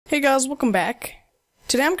Hey guys, welcome back.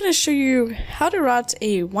 Today I'm going to show you how to write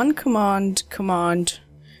a one command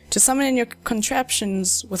to summon in your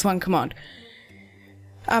contraptions with one command.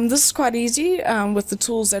 This is quite easy with the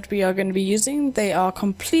tools that we are going to be using. They are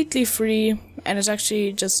completely free and it's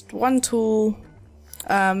actually just one tool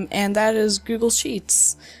and that is Google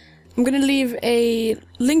Sheets. I'm going to leave a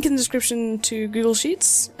link in the description to Google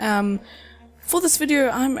Sheets. For this video,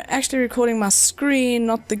 I'm actually recording my screen,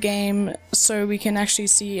 not the game, so we can actually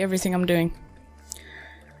see everything I'm doing.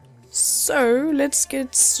 So, let's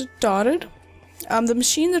get started. The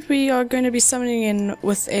machine that we are going to be summoning in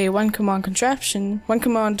with a one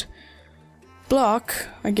command block,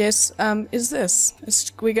 I guess, is this.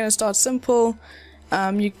 We're going to start simple.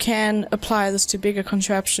 You can apply this to bigger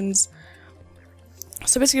contraptions.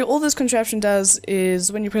 So basically all this contraption does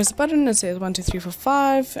is when you press a button it says 1, 2, 3, 4,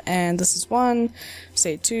 5 and this is 1,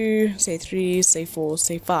 say 2, say 3, say 4,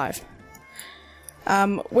 say 5.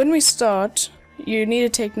 When we start you need to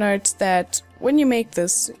take note that when you make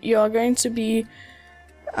this you are going to be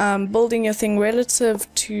building your thing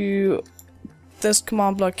relative to this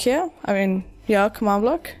command block here, command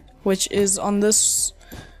block, which is on this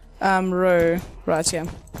row right here.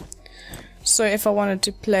 So if I wanted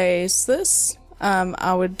to place this,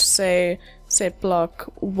 I would say set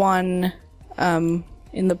block 1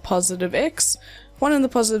 in the positive x, 1 in the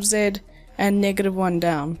positive z, and negative 1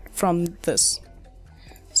 down from this.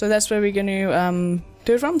 So that's where we're going to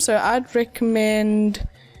do it from. So I'd recommend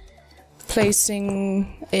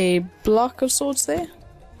placing a block of sorts there,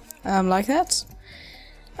 like that.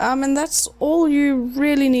 And that's all you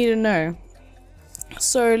really need to know.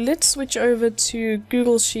 So let's switch over to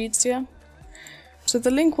Google Sheets here. So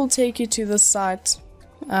the link will take you to this site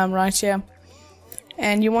right here,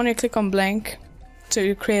 and you want to click on blank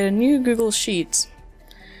to create a new Google Sheet,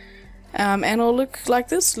 and it'll look like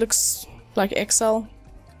this, looks like Excel.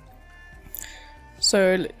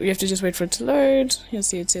 So you have to just wait for it to load. You'll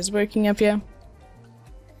see it says working up here,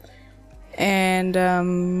 and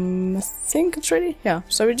I think it's ready. Yeah,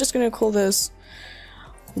 so we're just going to call this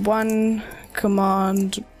one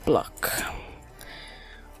command block.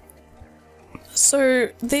 So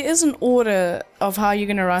there is an order of how you're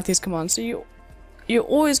going to write these commands. So you're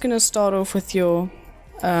always going to start off with your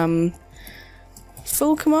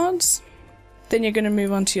fill commands, then you're going to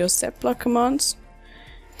move on to your set block commands,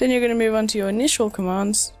 then you're going to move on to your initial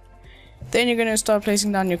commands, then you're going to start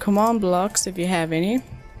placing down your command blocks if you have any,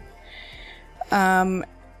 and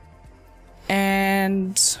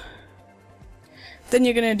then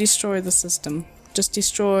you're going to destroy the system. Just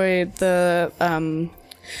destroy the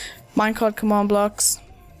minecart command blocks.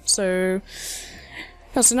 So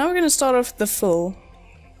now we're going to start off with the fill.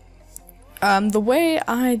 The way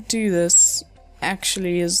I do this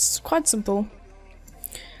actually is quite simple.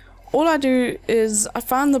 All I do is I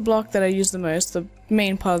find the block that I use the most, the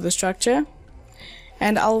main part of the structure,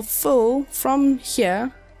 and I'll fill from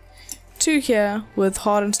here to here with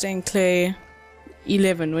hardened stained clay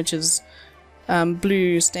 11, which is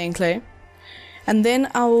blue stained clay. And then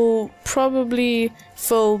I will probably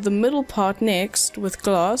fill the middle part next with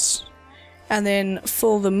glass, and then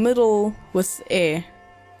fill the middle with air,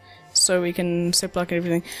 so we can set block and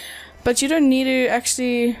everything. But you don't need to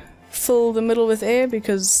actually fill the middle with air,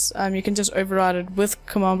 because you can just override it with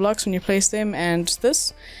command blocks when you place them and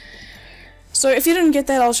this. So if you didn't get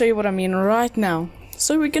that, I'll show you what I mean right now.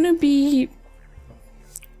 So we're going to be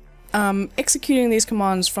executing these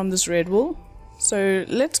commands from this red wool. So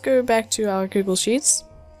let's go back to our Google Sheets.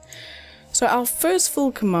 So our first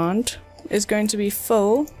fill command is going to be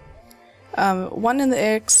fill 1 in the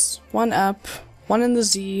x, 1 up, 1 in the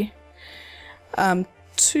z,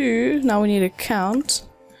 2, now we need to count,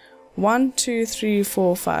 1, 2, 3,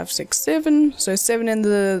 4, 5, 6, 7, so 7 in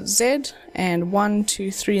the z, and 1, 2,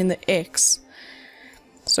 3 in the x.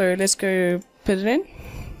 So let's go put it in.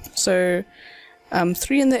 So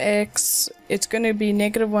 3 in the x, it's going to be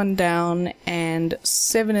negative 1 down, and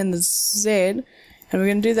 7 in the z, and we're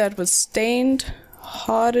going to do that with stained,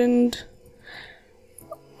 hardened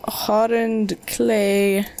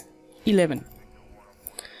clay 11.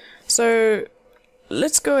 So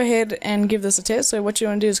let's go ahead and give this a test. So what you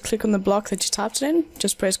want to do is click on the block that you typed it in,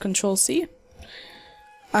 just press Ctrl C.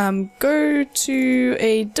 Go to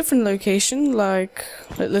a different location, like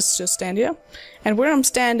let's just stand here, and where I'm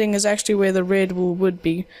standing is actually where the red wool would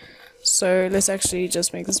be. So let's actually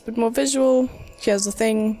just make this a bit more visual. Here's the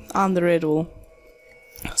thing, I'm the red wool.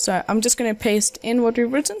 So I'm just going to paste in what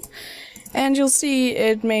we've written, and you'll see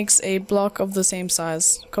it makes a block of the same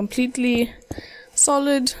size, completely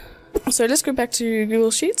solid. So let's go back to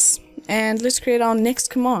Google Sheets and let's create our next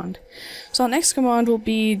command. So our next command will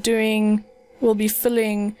be doing we'll be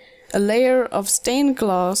filling a layer of stained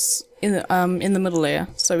glass in the middle layer.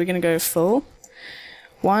 So we're going to go fill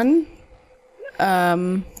 1,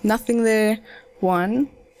 nothing there, 1,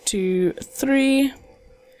 2, 3,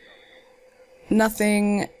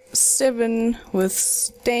 nothing, 7 with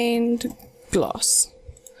stained glass.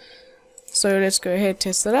 So let's go ahead,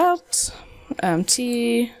 test it out. And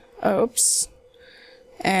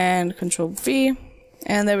Control V,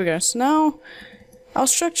 and there we go. So now our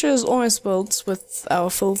structure is almost built with our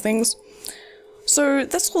fill things. So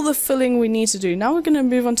that's all the filling we need to do. Now we're going to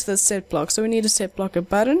move on to the set block. So we need a set block, a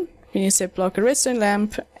button, we need a set block, a redstone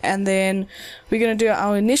lamp, and then we're going to do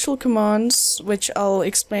our initial commands, which I'll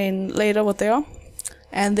explain later what they are.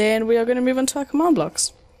 And then we are going to move on to our command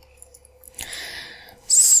blocks.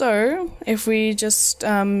 So if we just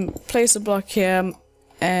place a block here,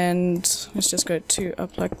 and let's just go 2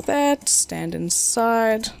 up like that, stand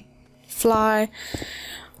inside, fly.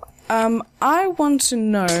 I want to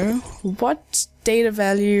know what data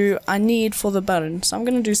value I need for the button. So I'm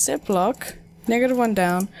going to do set block, -1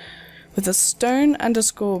 down, with a stone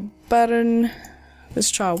underscore button.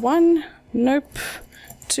 Let's try 1, nope,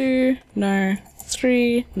 2, no,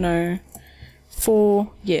 3, no,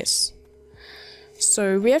 4, yes.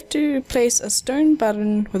 So we have to place a stone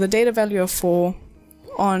button with a data value of 4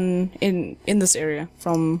 in this area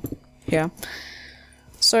from here.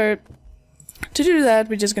 So to do that,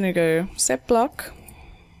 we're just going to go set block.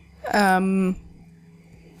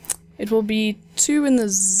 It will be 2 in the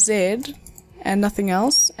Z and nothing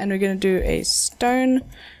else, and we're going to do a stone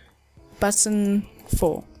button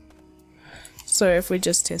 4. So if we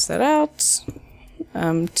just test that out,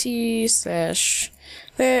 T/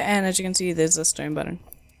 there, and as you can see, there's a stone button.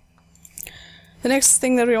 The next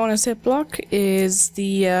thing that we want to set block is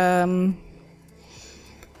the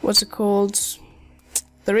what's it called?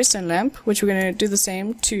 The redstone lamp, which we're going to do the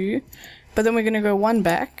same 2, but then we're going to go 1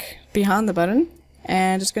 back behind the button,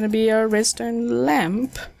 and it's going to be our redstone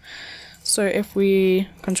lamp. So if we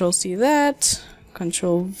Control C that,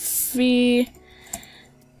 Control V,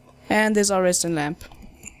 and there's our redstone lamp.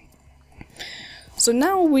 So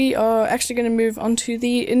now we are actually going to move on to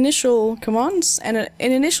the initial commands, and an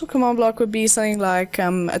initial command block would be something like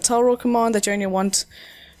a tell command that you only want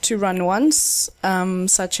to run once,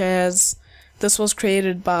 such as this was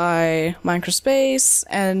created by Microspace,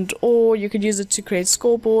 and or you could use it to create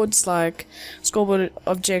scoreboards like scoreboard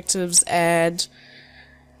objectives, add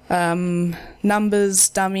numbers,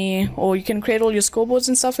 dummy, or you can create all your scoreboards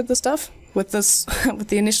and stuff with this with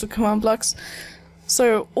the initial command blocks.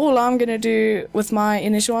 So all I'm going to do with my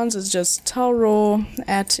initial ones is just tell raw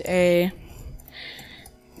at a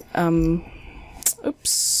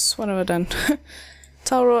oops, what have I done?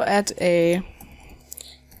 Tell raw at a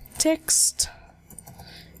text,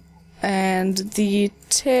 and the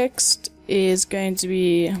text is going to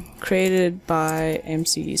be created by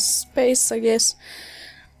MC space, I guess.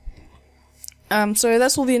 So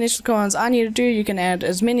that's all the initial commands I need to do. You can add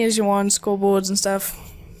as many as you want, scoreboards and stuff.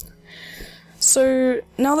 So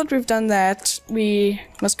now that we've done that, we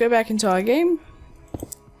must go back into our game,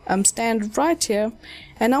 stand right here,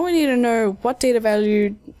 and now we need to know what data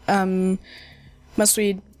value must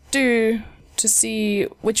we do to see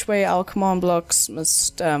which way our command blocks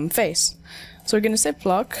must face. So we're going to set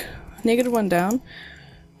block, -1 down,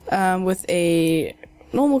 with a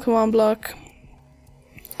normal command block,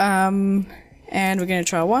 and we're going to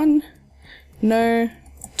try 1, no,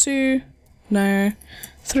 2, no,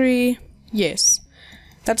 3, yes.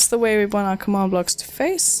 That's the way we want our command blocks to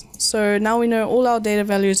face. So now we know all our data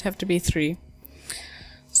values have to be 3.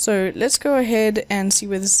 So let's go ahead and see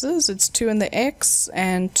where this is. It's 2 in the X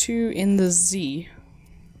and 2 in the Z.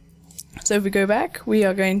 So if we go back, we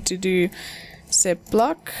are going to do set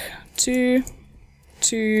block 2,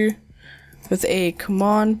 2 with a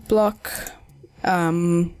command block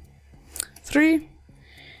 3,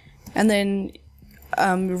 and then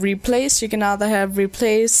replace. You can either have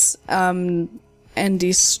replace and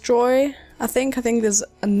destroy. I think there's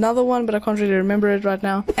another one, but I can't really remember it right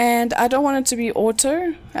now. And I don't want it to be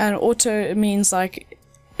auto, and auto means like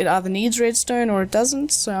it either needs redstone or it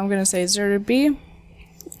doesn't, so I'm going to say 0B,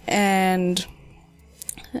 and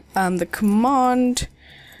the command,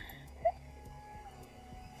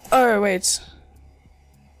 oh wait,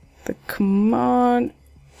 the command,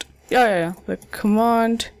 the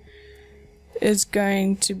command is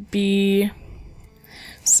going to be,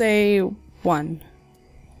 say, 1.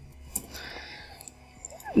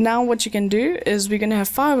 Now what you can do is we're going to have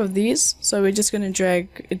 5 of these, so we're just going to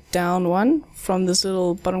drag it down 1 from this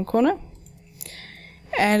little bottom corner,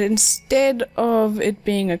 and instead of it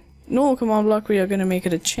being a normal command block, we are going to make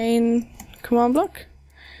it a chain command block.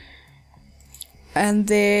 and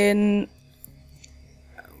then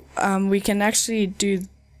we can actually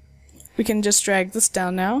we can just drag this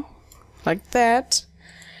down now, like that.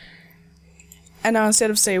 And now instead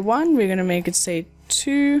of say 1, we're going to make it say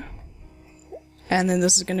 2. And then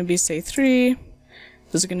this is going to be say 3.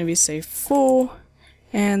 This is going to be say 4.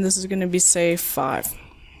 And this is going to be say 5.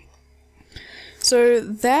 So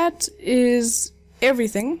that is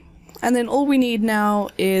everything. And then all we need now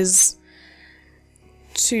is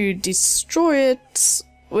to destroy it,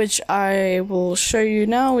 which I will show you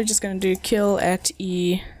now. We're just going to do kill at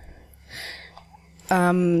E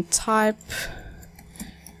type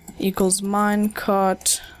equals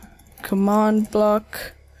minecart command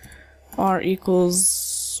block R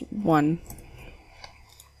equals 1.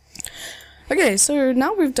 Okay, so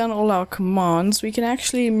now we've done all our commands, we can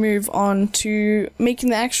actually move on to making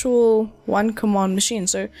the actual one command machine.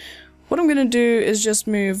 So what I'm going to do is just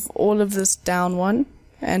move all of this down 1,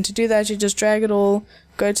 and to do that you just drag it all,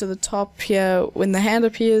 go to the top here when the hand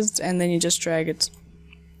appears, and then you just drag it.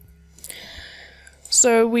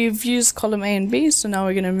 So we've used column A and B, so now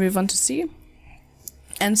we're going to move on to C.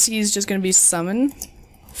 And C is just going to be summon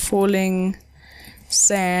falling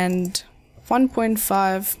sand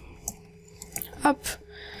 1.5 up.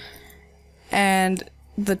 And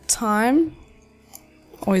the time,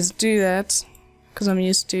 always do that, because I'm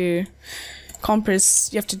used to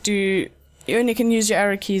compress, you only can use your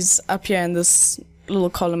arrow keys up here in this little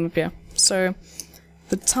column up here. So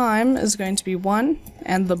the time is going to be 1,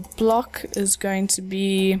 and the block is going to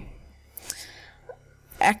be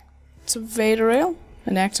activator rail,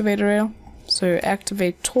 an activator rail. So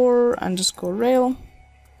activator underscore rail,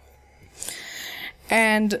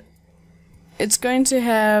 and it's going to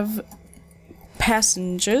have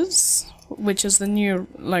passengers, which is the new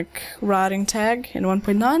routing tag in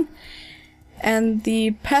 1.9, and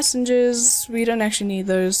the passengers, we don't actually need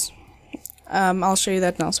those. I'll show you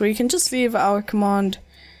that now. So we can just leave our command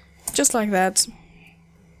just like that,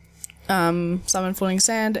 summon falling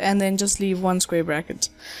sand, and then just leave 1 square bracket.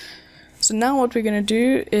 So now what we're going to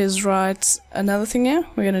do is write another thing here.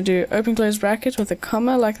 We're going to do open close bracket with a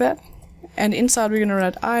comma like that, and inside we're going to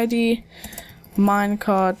write id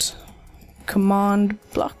minecart command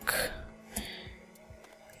block,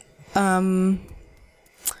 and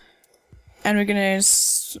we're going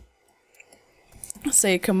to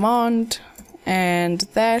say command and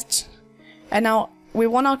that, and now we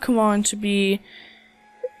want our command to be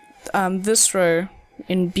this row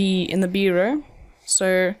in the B row.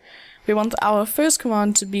 So we want our first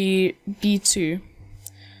command to be B2.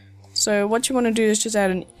 So what you want to do is just add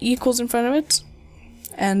an equals in front of it,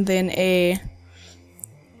 and then a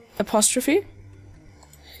apostrophe. You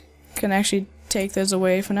can actually take those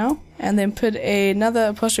away for now, and then put another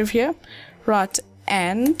apostrophe here, write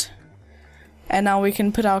and now we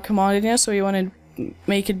can put our command in here. So we want to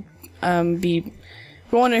make it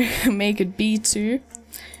make it B2,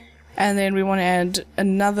 and then we want to add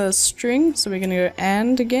another string, so we're going to go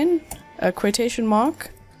and again, a quotation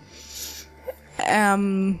mark,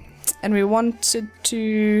 and we want it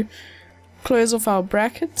to close off our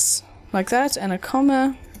brackets like that, and a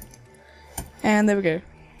comma, and there we go.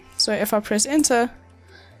 So if I press enter,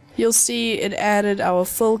 you'll see it added our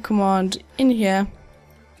full command in here,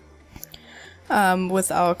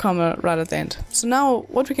 with our comma right at the end. So now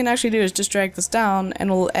what we can actually do is just drag this down, and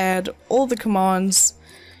we'll add all the commands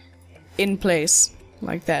in place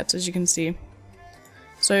like that, as you can see.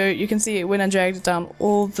 So you can see when I dragged it down,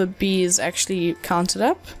 all the B's actually counted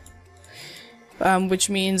up, which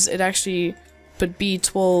means it actually put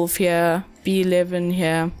B12 here, B11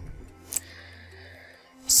 here.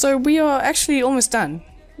 So we are actually almost done,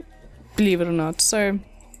 believe it or not. So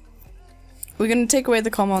we're going to take away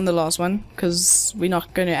the comma on the last one, because we're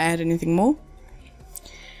not going to add anything more.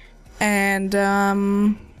 And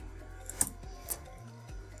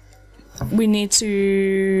we need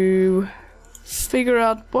to figure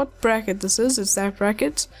out what bracket this is. It's that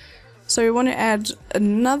bracket. So we want to add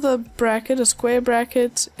another bracket, a square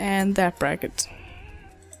bracket, and that bracket.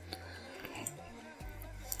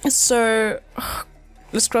 So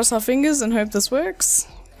let's cross our fingers and hope this works.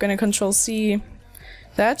 I'm going to Control C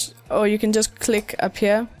that, or you can just click up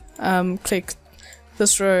here, click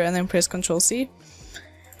this row and then press Control C,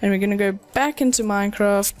 and we're going to go back into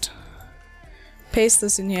Minecraft, paste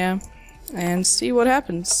this in here, and see what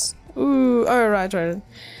happens. Ooh, oh right.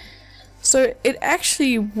 So it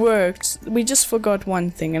actually worked. We just forgot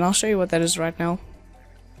one thing, and I'll show you what that is right now.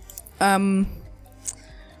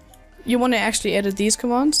 You want to actually edit these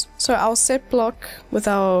commands. So our set block with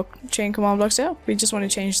our chain command blocks here, we just want to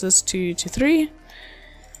change this to 3.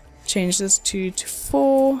 Change this to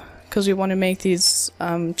 4, because we want to make these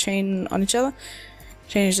chain on each other.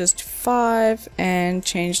 Change this to 5 and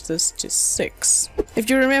change this to 6. If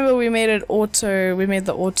you remember, we made the auto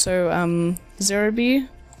 0B.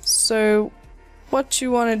 So what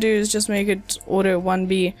you want to do is just make it auto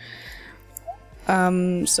 1B.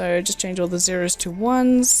 So just change all the zeros to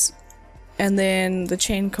 1s, and then the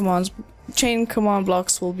chain command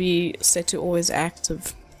blocks will be set to always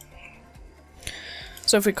active.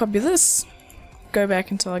 So if we copy this, go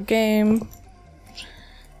back into our game,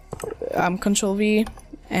 Control V,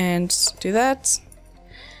 and do that,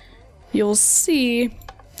 you'll see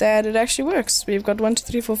that it actually works. We've got 1, 2,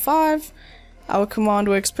 3, 4, 5. Our command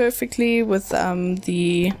works perfectly with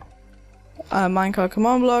the minecart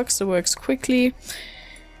command blocks. It works quickly.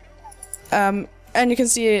 And you can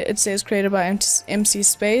see it says created by MC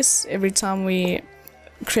space every time we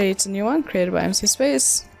create a new one, created by MC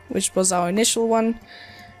space, which was our initial one.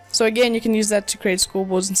 So again, you can use that to create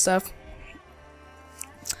scoreboards and stuff.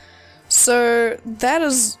 So that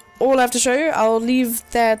is all I have to show you. I'll leave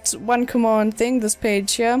that one command thing, this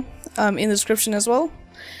page here, in the description as well.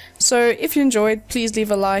 So if you enjoyed, please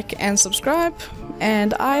leave a like and subscribe,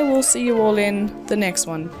 and I will see you all in the next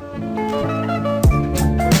one.